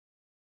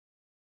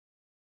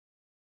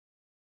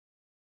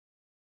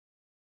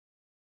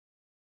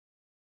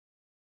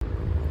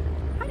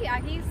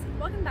Aggies,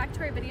 welcome back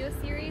to our video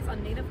series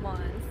on native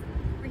lawns.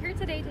 We're here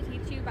today to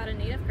teach you about a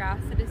native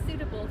grass that is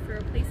suitable for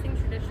replacing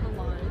traditional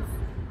lawns.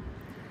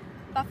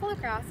 Buffalo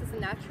grass is a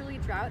naturally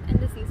drought and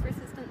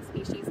disease-resistant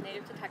species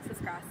native to Texas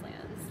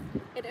grasslands.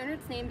 It earned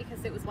its name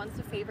because it was once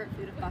a favorite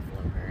food of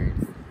buffalo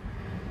herds.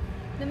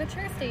 In the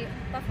mature state,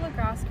 buffalo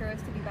grass grows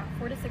to be about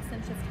 4 to 6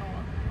 inches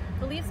tall.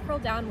 The leaves curl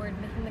downward,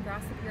 making the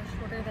grass appear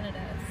shorter than it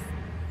is.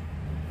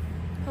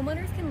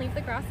 Homeowners can leave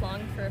the grass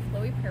long for a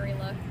flowy prairie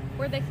look,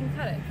 or they can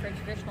cut it for a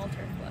traditional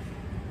turf look.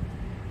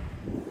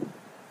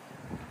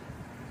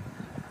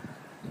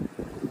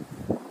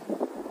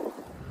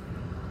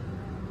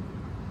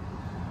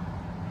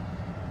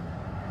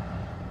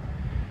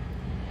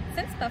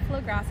 Since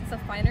buffalo grass is a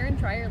finer and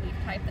drier leaf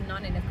type than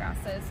non-native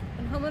grasses,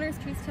 when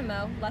homeowners choose to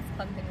mow, less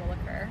clumping will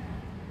occur.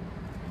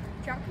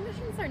 Drought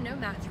conditions are no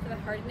match for the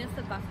hardiness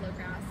of buffalo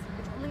grass,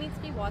 which only needs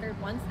to be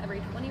watered once every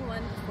 21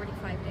 to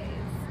 45 days.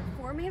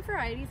 4 main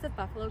varieties of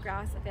buffalo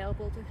grass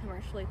available to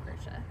commercially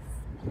purchase.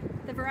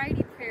 The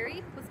variety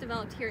Prairie was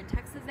developed here at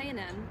Texas A&M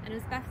and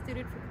is best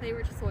suited for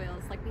clay-rich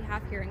soils like we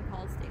have here in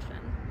College Station.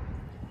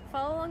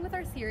 Follow along with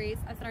our series,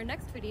 as in our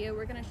next video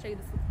we're going to show you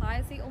the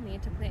supplies that you'll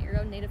need to plant your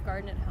own native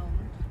garden at home.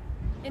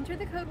 Enter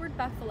the code word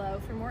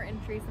BUFFALO for more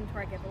entries into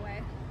our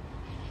giveaway.